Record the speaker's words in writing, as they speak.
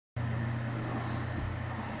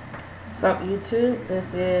What's up YouTube?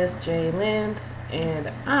 This is Jay Lens and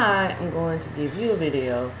I am going to give you a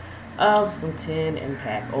video of some tin and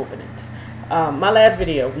pack openings. My last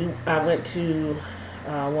video, I went to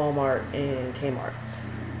Walmart and Kmart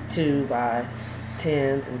to buy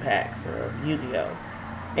tins and packs of Yu-Gi-Oh!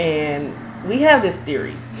 And we have this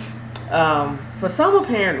theory. For some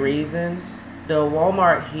apparent reason, the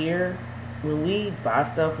Walmart here, when we buy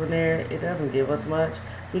stuff from there, it doesn't give us much.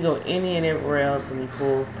 We go any and everywhere else and we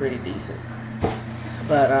pull pretty decent.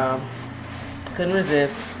 But couldn't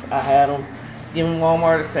resist. I had them. Giving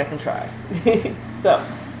Walmart a second try. So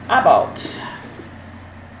I bought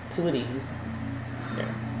 2 of these. There,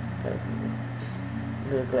 that's a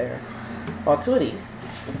little glare. Bought 2 of these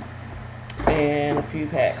and a few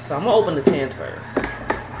packs. So I'm gonna open the tins first.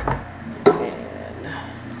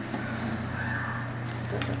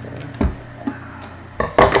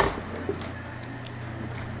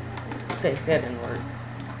 Okay, that didn't work.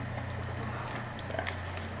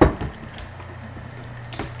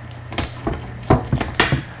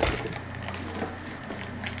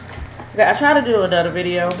 Okay, I tried to do another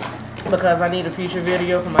video because I need a future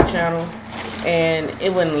video for my channel and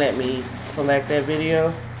it wouldn't let me select that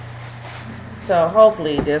video. So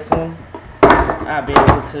hopefully this one I'll be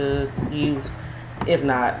able to use. If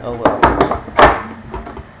not, oh well.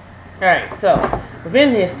 Alright, so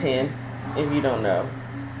within this tin, if you don't know,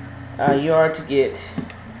 you are to get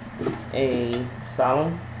a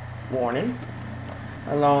solemn warning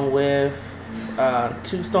along with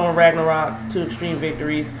 2 Storm Ragnaroks, 2 Extreme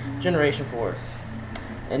Victories, Generation Force,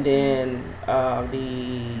 and then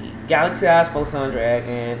the Galaxy Eyes Photon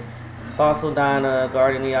Dragon, Fossil Dyna,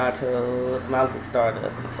 Guardian Leatos, Malefic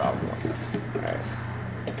Stardust, and Solemn Warning. Alright.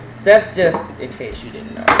 That's just in case you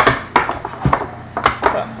didn't know.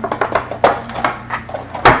 So,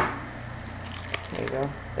 there you go.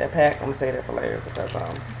 That pack, I'm gonna say that for later because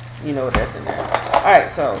you know what that's in there. Alright,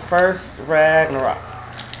 so first Ragnarok.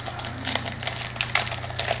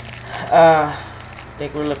 I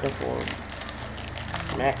think we're looking for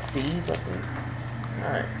Maxis, I think.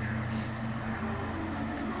 Alright.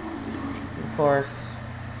 Of course,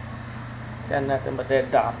 got nothing but that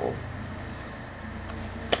Doppel.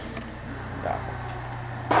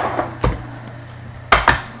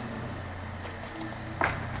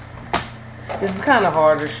 This is kind of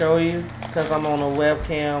hard to show you because I'm on a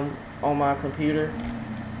webcam on my computer.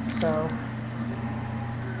 So,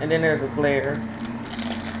 and then there's a glare.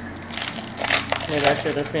 Maybe I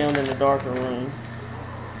should have filmed in the darker room.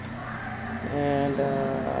 And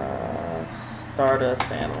Stardust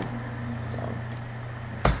panel. So,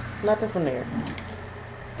 nothing from there.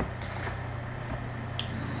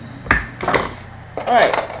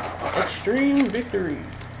 Alright, Extreme Victory.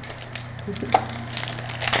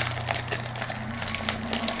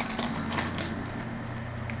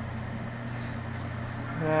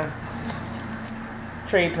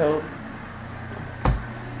 Trade tote.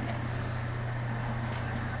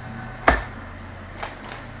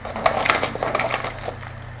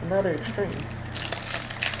 Another Extreme.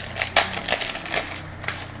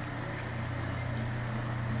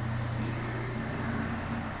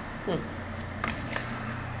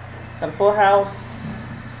 Got a Full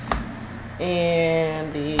House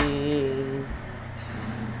and the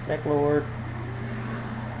Mech Lord.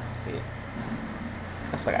 Let's see it.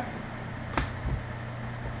 That's what I got.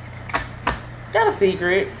 Got a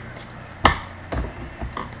secret.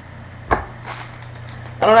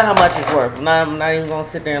 I don't know how much it's worth. I'm not even gonna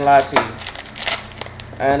sit there and lie to you.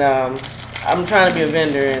 And I'm trying to be a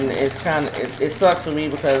vendor, and it's kind of it sucks for me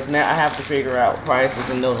because now I have to figure out prices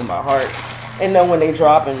and know them by heart, and know when they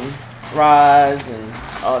drop and rise and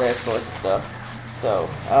all that sorts of stuff. So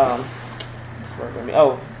just work with me.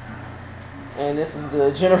 Oh, and this is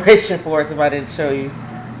the Generation Force. If I didn't show you,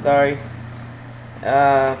 sorry.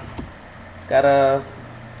 Got a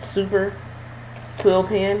super quill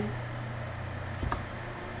pen.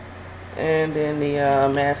 And then the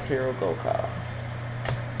Mask Hero Go Call.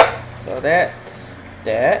 So that's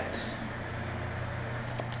that.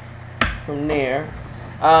 From there.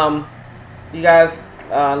 You guys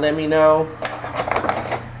let me know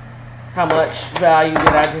how much value did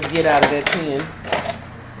I just get out of that tin.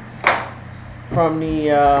 From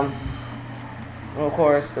the, of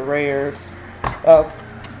course, the rares.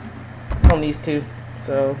 From these 2.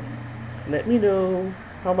 So just let me know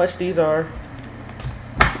how much these are.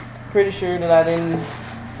 Pretty sure that I didn't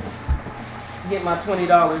get my $20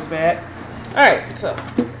 back. Alright, so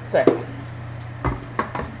second.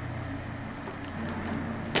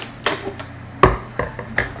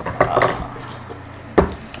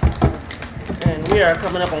 And we are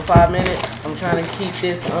coming up on 5 minutes. I'm trying to keep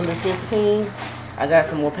this under 15. I got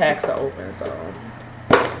some more packs to open, so.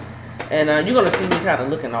 And you're going to see me kind of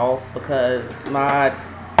looking off because my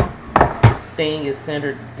thing is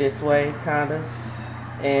centered this way, kind of.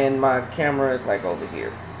 And my camera is like over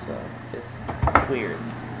here, so it's weird.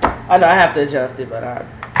 I know I have to adjust it, but I'm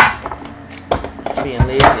being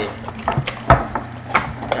lazy.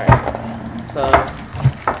 Alright, so,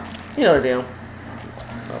 you know the deal.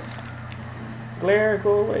 So, glare,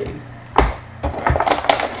 go away.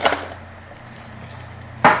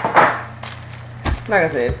 Like I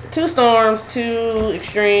said, 2 storms, 2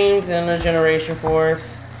 extremes, and a generation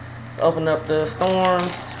force. Let's open up the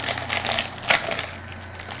storms.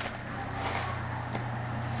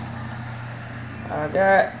 I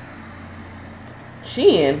got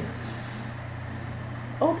Shein.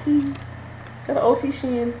 OT. Got an OT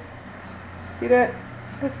Shein. See that?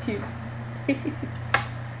 That's cute.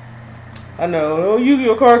 I know. Oh,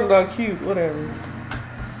 Yu-Gi-Oh cards are not cute. Whatever.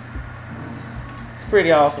 It's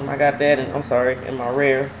pretty awesome. I got that, and I'm sorry, in my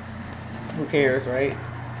rare. Who cares, right?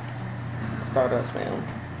 Stardust family.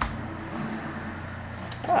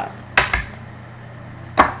 Ah.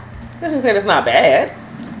 I shouldn't say that's not bad.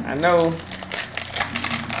 I know.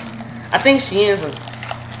 I think Shein's are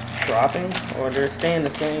dropping, or they're staying the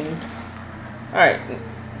same. Alright,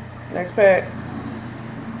 next pack.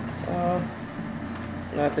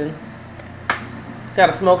 Nothing. Got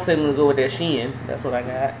a smoke signal to go with that Shein. That's what I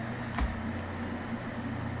got.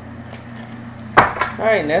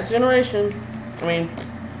 Alright, next generation. I mean,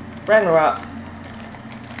 Ragnarok.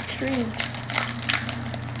 Extreme.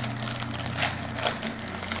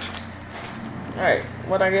 Alright,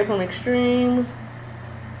 what I get from Extreme?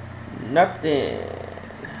 Nothing.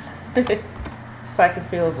 Psychic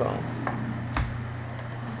Field Zone.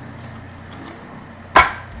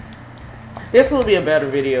 This would be a better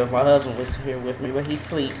video if my husband was here with me, but he's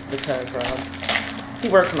asleep because he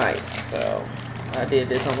works nights. So I did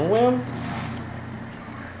this on a whim.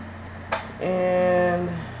 And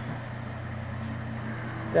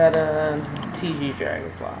got a TG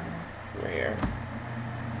Dragonfly. Rare.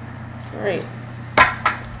 Alright.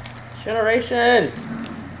 Generation.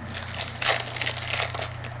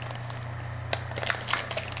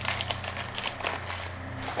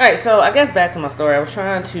 Alright, so I guess back to my story. I was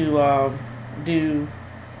trying to do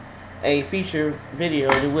a feature video,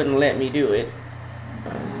 and it wouldn't let me do it.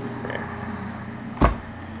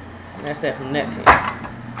 And that's that from NetTeam.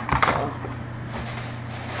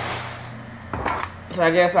 So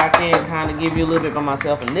I guess I can kind of give you a little bit by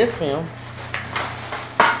myself in this film.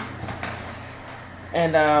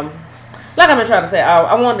 And like I've been trying to say,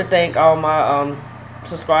 I wanted to thank all my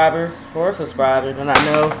subscribers for subscribing. And I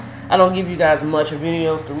know I don't give you guys much of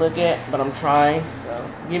videos to look at, but I'm trying. So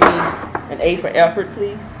give me an A for effort,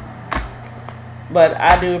 please. But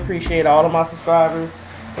I do appreciate all of my subscribers.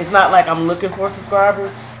 It's not like I'm looking for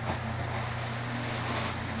subscribers,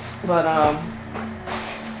 but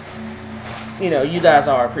you know, you guys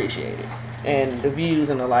are appreciated, and the views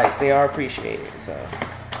and the likes, they are appreciated. So,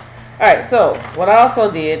 all right. So what I also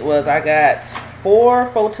did was I got 4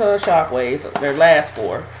 Photon Shockwaves, their last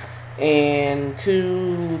 4. And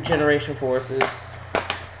 2 Generation Forces,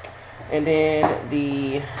 and then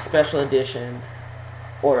the special edition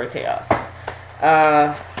Order of Chaos.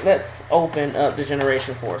 Let's open up the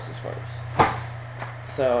Generation Forces first.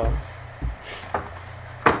 So,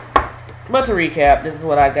 but to recap, this is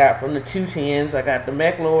what I got from the 2 10s. I got the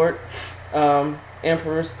Mech Lord,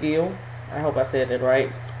 Emperor Skill. I hope I said that right.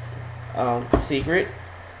 Secret.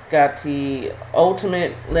 Got the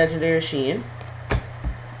Ultimate Legendary Shein.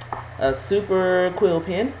 A super quill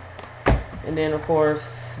pen, and then of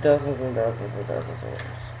course dozens and dozens and dozens of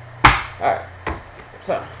orders. Alright,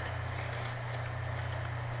 so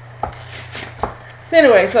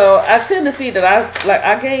anyway, so I tend to see that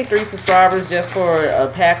I gained 3 subscribers just for a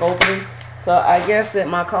pack opening. So I guess that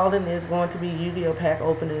my calling is going to be Yu-Gi-Oh pack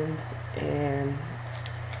openings and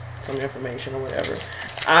some information or whatever.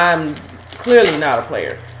 I'm clearly not a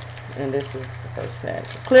player. And this is the first pack.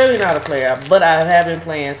 Clearly not a player, but I have been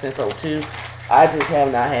playing since 02. I just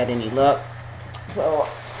have not had any luck. So,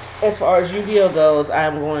 as far as Yu-Gi-Oh goes,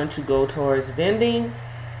 I'm going to go towards vending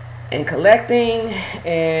and collecting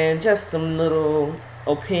and just some little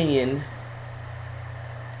opinion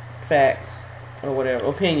facts or whatever.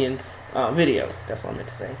 Opinions, videos. That's what I meant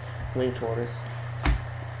to say. Wing tortoise.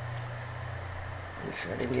 Make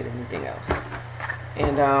sure I didn't get anything else.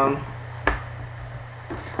 And,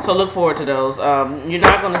 so look forward to those. You're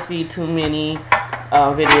not going to see too many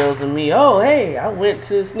videos of me. Oh, hey, I went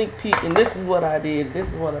to sneak peek and this is what I did.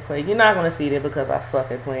 This is what I played. You're not going to see that because I suck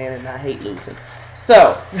at playing and I hate losing.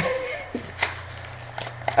 So,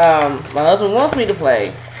 my husband wants me to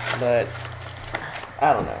play, but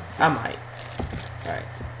I don't know. I might. Alright.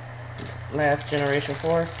 Last generation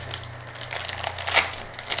force.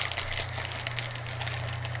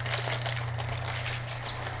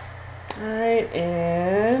 Alright,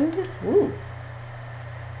 and woo.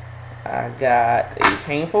 I got a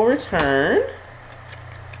painful return.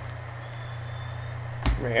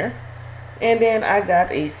 Rare. And then I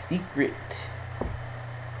got a secret.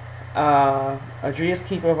 Adria's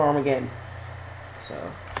Keeper of Armageddon. So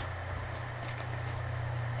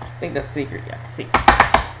I think that's secret, yeah. Secret.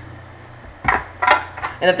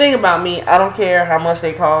 And the thing about me, I don't care how much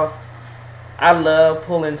they cost. I love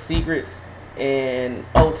pulling secrets and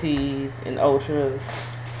OTs and ultras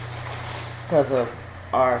because of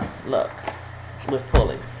our luck with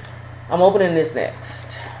pulling. I'm opening this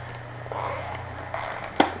next.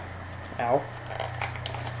 Ow.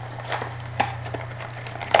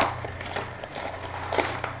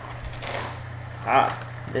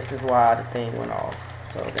 This is why the thing went off.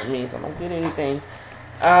 So that means I don't get anything.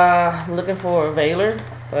 Looking for a Veiler,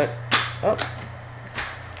 but oh.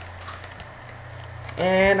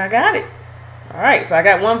 And I got it. Alright, so I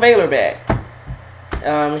got one Veiler back.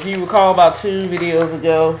 If you recall, about 2 videos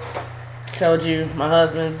ago, told you my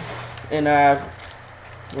husband and I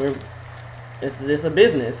it's a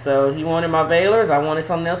business. So he wanted my Veilers, I wanted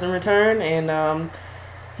something else in return, and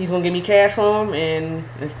he's gonna give me cash for them, and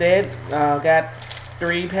instead got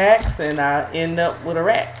 3 packs, and I end up with a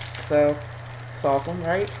rack. So it's awesome,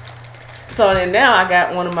 right? So then now I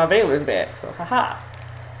got one of my Veilers back. So haha.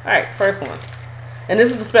 Alright, first one. And this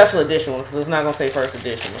is the special edition one, because it's not gonna say first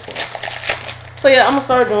edition, of course. So yeah, I'm gonna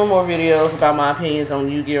start doing more videos about my opinions on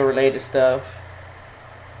Yu-Gi-Oh related stuff.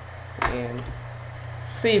 And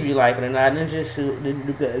see if you like it or not.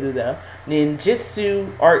 Ninjutsu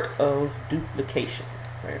Art of Duplication.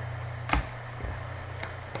 Right.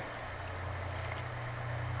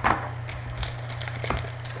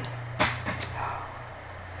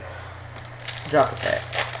 Drop a pack.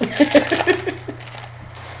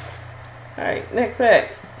 Alright, next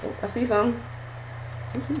pack. Oh, I see something.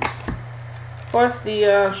 Of course,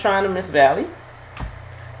 the Shrine of Miss Valley.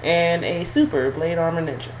 And a Super Blade Armor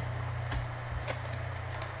Ninja.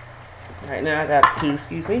 Alright, now I got 2,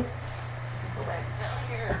 excuse me. Go back down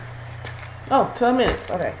here. Oh, 12 minutes.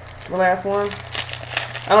 Okay, the last one.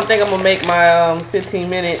 I don't think I'm going to make my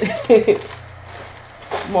 15-minute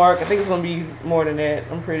mark. I think it's going to be more than that.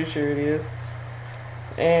 I'm pretty sure it is.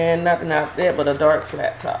 And nothing out there but a dark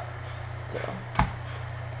flat top. So,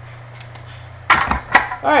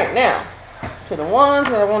 alright, now to the ones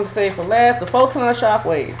that I want to save for last, the Photon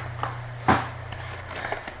Shockwave.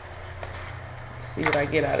 Let's see what I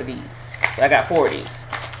get out of these. I got 4 of these.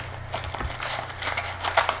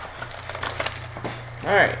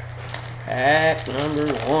 Alright, pack number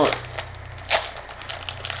 1.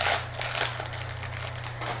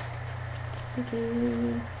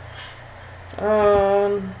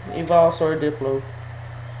 Evolsaur Diplo.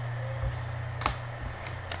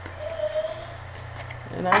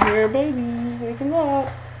 And I hear a baby waking up.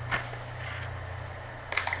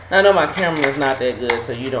 I know my camera is not that good,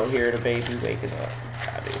 so you don't hear the baby waking up.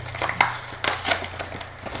 I do.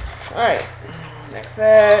 Alright, next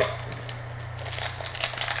pack.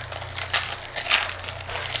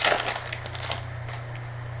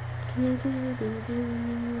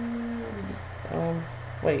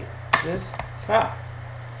 Wait, is this? Ah.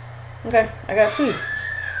 Okay, I got 2.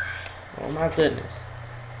 Oh my goodness.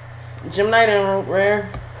 Gemini Emerald Rare.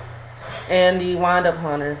 And the Wind Up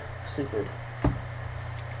Hunter Super.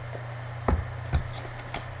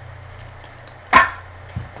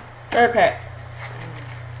 Third pack.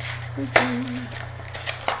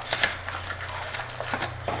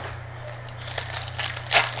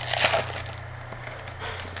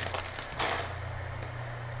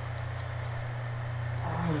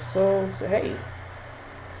 So hey,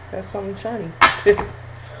 that's something shiny.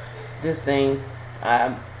 This thing,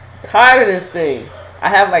 I'm tired of this thing. I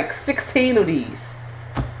have like 16 of these.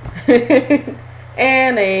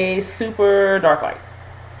 And a Super Dark Light.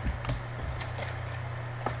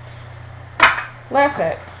 Last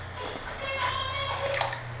pack.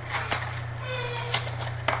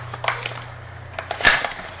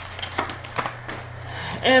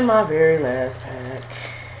 And my very last pack.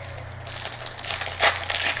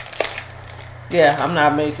 Yeah, I'm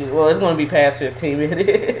not making, well, it's going to be past 15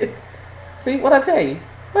 minutes. See, what I tell you?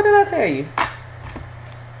 What did I tell you?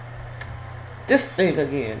 This thing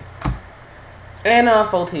again. And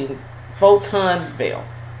Photon Veil.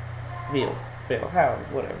 Veil, how,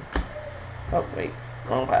 whatever. Oh, wait,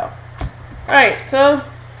 wrong pile. Alright, so,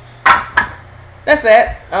 that's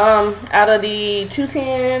that. Out of the 2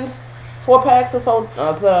 tens, 4 packs of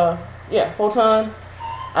Photon,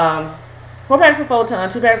 4 packs of Photon,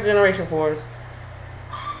 2 packs of Generation Force,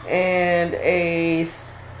 and a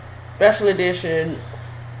special edition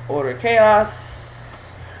Order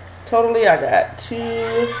Chaos. Totally, I got 2.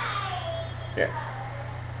 Yeah,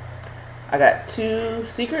 I got 2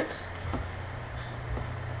 secrets,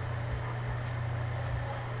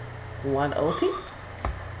 1 OT,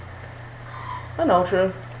 an Ultra,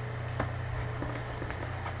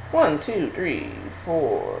 1, 2, 3,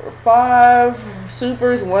 4, 5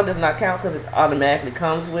 supers. 1 does not count because it automatically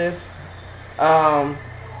comes with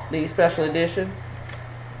the special edition,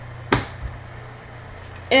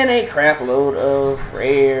 and a crap load of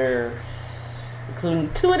rares,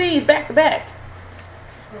 including 2 of these back to back.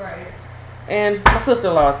 Right. And my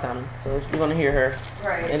sister-in-law is coming, so you're gonna hear her.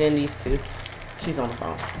 Right. And then these 2. She's on the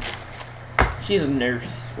phone. She's a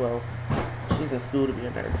nurse. Well, she's in school to be a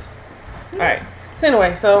nurse. All right. So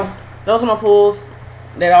anyway, so those are my pulls.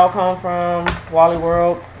 That all come from Wally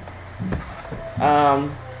World. By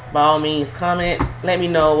all means, comment. Let me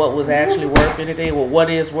know what was actually worth it today. Well, what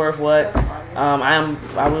is worth what.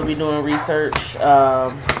 I will be doing research.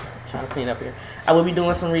 Trying to clean up here. I will be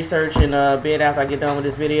doing some research in a bit after I get done with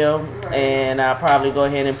this video, and I'll probably go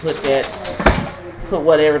ahead and put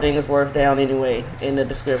what everything is worth down anyway in the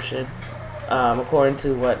description, according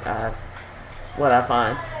to what I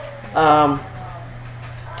find.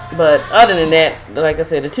 But other than that, like I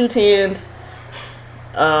said, the 2 10s,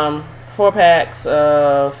 4 packs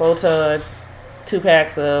of Photon, 2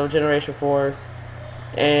 packs of Generation Force,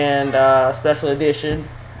 and special edition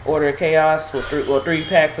Order of Chaos with 3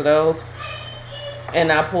 packs of those.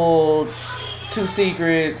 And I pulled 2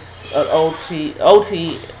 secrets, an OT,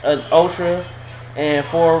 an Ultra, and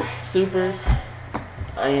 4 supers.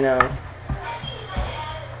 You know,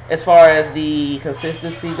 as far as the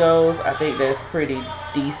consistency goes, I think that's pretty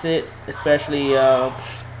decent, especially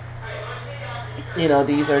you know,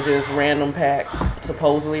 these are just random packs,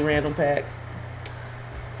 supposedly random packs.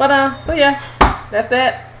 But so yeah, that's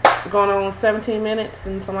that. Going on 17 minutes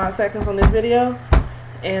and some odd seconds on this video.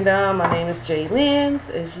 And my name is Jay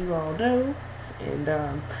Lens, as you all know. And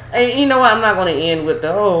hey, you know what, I'm not going to end with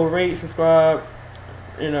the whole rate, subscribe,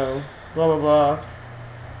 you know, blah blah blah.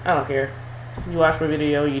 I don't care. You watch my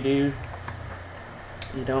video, you do.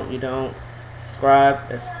 You don't, you don't. Subscribe,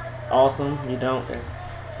 that's awesome. You don't, that's,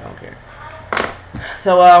 I don't care.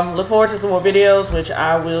 So look forward to some more videos, which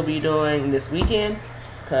I will be doing this weekend.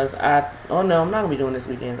 Because oh no, I'm not going to be doing this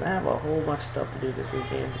weekend. I have a whole bunch of stuff to do this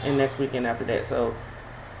weekend and next weekend after that. So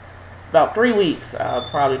about 3 weeks, I'll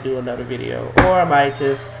probably do another video. Or I might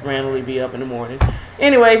just randomly be up in the morning.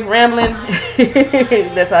 Anyway, rambling.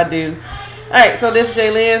 That's how I do. Alright, so this is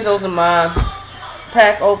Jay Lens. Those are my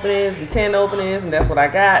pack openings and 10 openings, and that's what I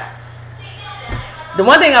got. The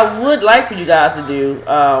one thing I would like for you guys to do,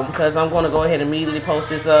 because I'm going to go ahead and immediately post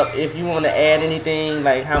this up, if you want to add anything,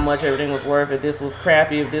 like how much everything was worth, if this was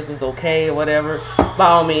crappy, if this was okay, or whatever, by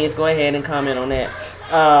all means, go ahead and comment on that.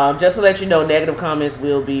 Just to let you know, negative comments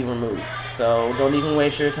will be removed. So don't even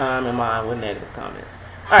waste your time and mine with negative comments.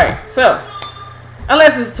 Alright, so,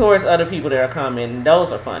 unless it's towards other people that are commenting,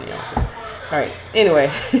 those are funny. Alright, anyway,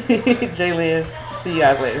 Jay Liz, see you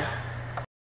guys later.